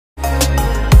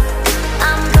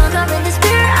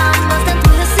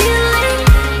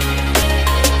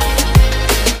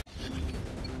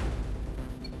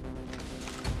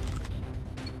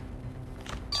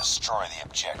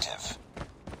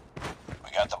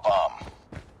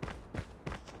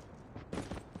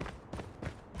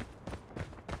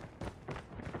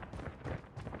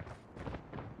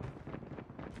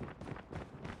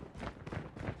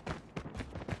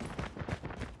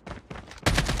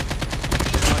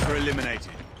Sniper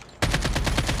eliminated.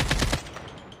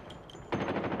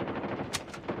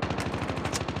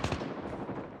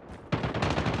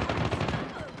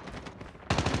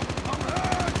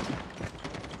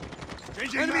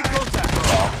 Enemy contact!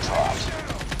 Bomb dropped.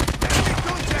 Enemy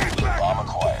contact! Bomb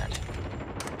acquired.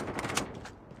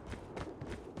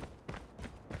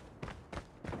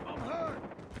 I'm hurt!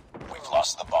 We've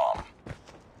lost the bomb.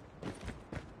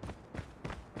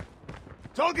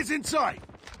 Target's in sight!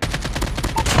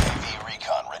 UAV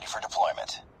recon ready for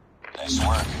deployment. Nice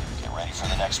work. Get ready for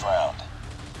the next round.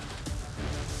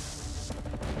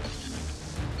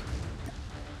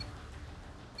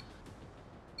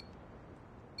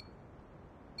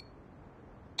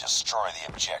 Destroy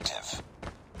the objective.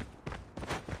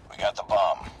 We got the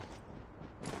bomb.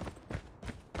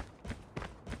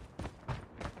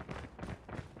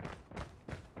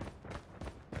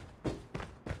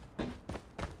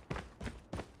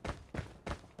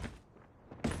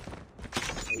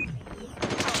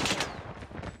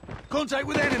 Contact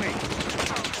with enemy!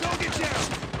 Target down!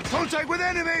 Contact with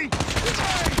enemy!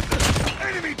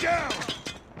 Enemy down!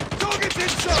 Target's in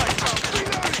sight!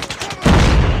 Reloading!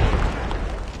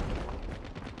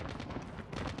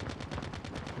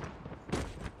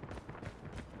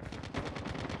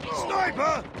 Cover!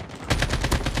 Sniper!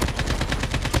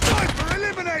 Sniper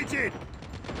eliminated!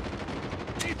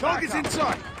 Target's in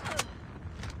sight!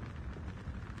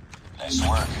 Nice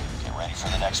work. Get ready for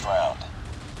the next round.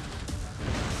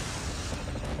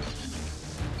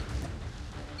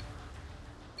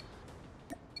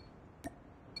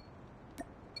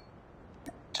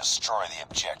 Destroy the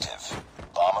objective.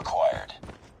 Bomb acquired.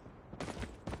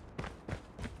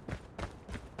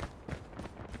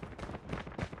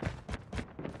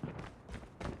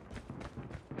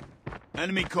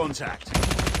 Enemy contact.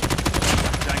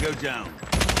 Tango down.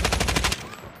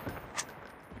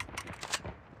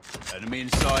 Enemy in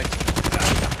sight.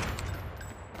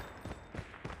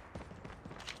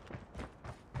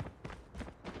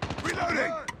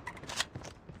 Reloading!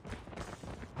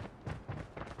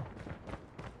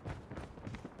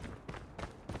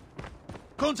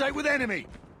 Contact with enemy!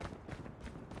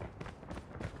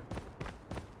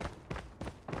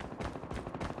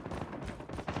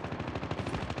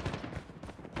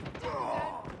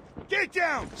 Get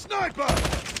down! Sniper!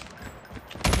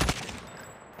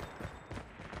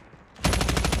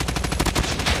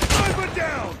 Sniper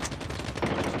down!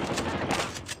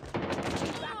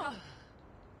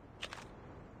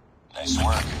 Nice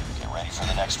work. Get ready for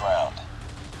the next round.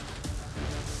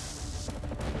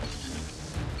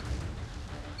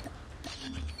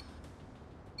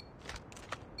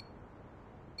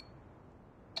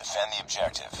 Defend the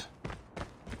objective.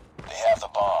 They have the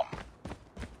bomb.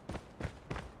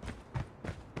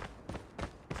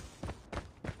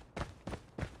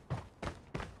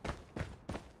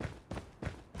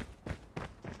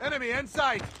 Enemy in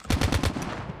sight!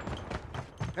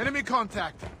 Enemy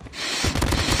contact!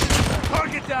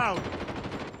 Target down!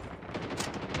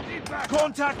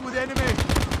 Contact with enemy!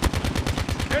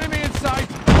 Enemy in sight!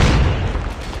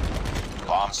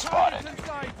 Bomb spotted. Target's in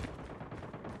sight!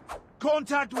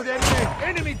 Contact with enemy!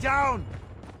 Enemy down!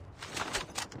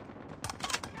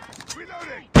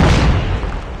 Reloading!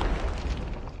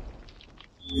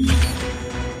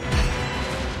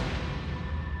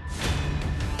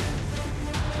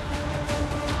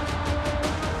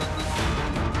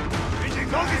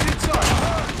 Target's in sight!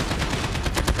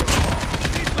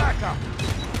 Need backup!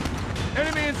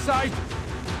 Enemy in sight!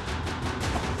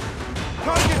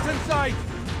 Target's in sight!